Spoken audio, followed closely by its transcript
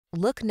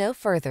Look no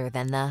further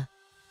than the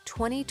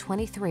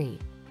 2023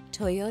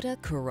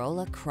 Toyota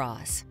Corolla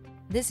Cross.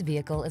 This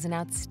vehicle is an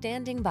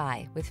outstanding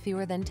buy with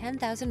fewer than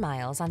 10,000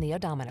 miles on the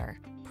odometer.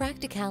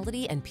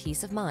 Practicality and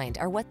peace of mind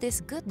are what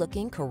this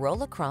good-looking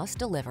Corolla Cross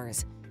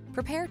delivers.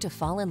 Prepare to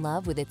fall in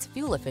love with its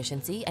fuel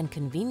efficiency and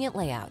convenient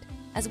layout,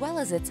 as well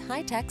as its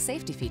high-tech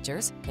safety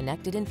features,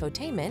 connected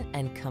infotainment,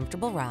 and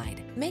comfortable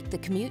ride. Make the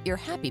commute your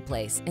happy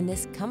place in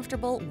this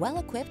comfortable,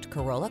 well-equipped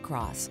Corolla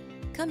Cross.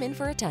 Come in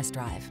for a test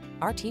drive.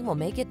 Our team will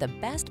make it the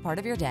best part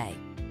of your day.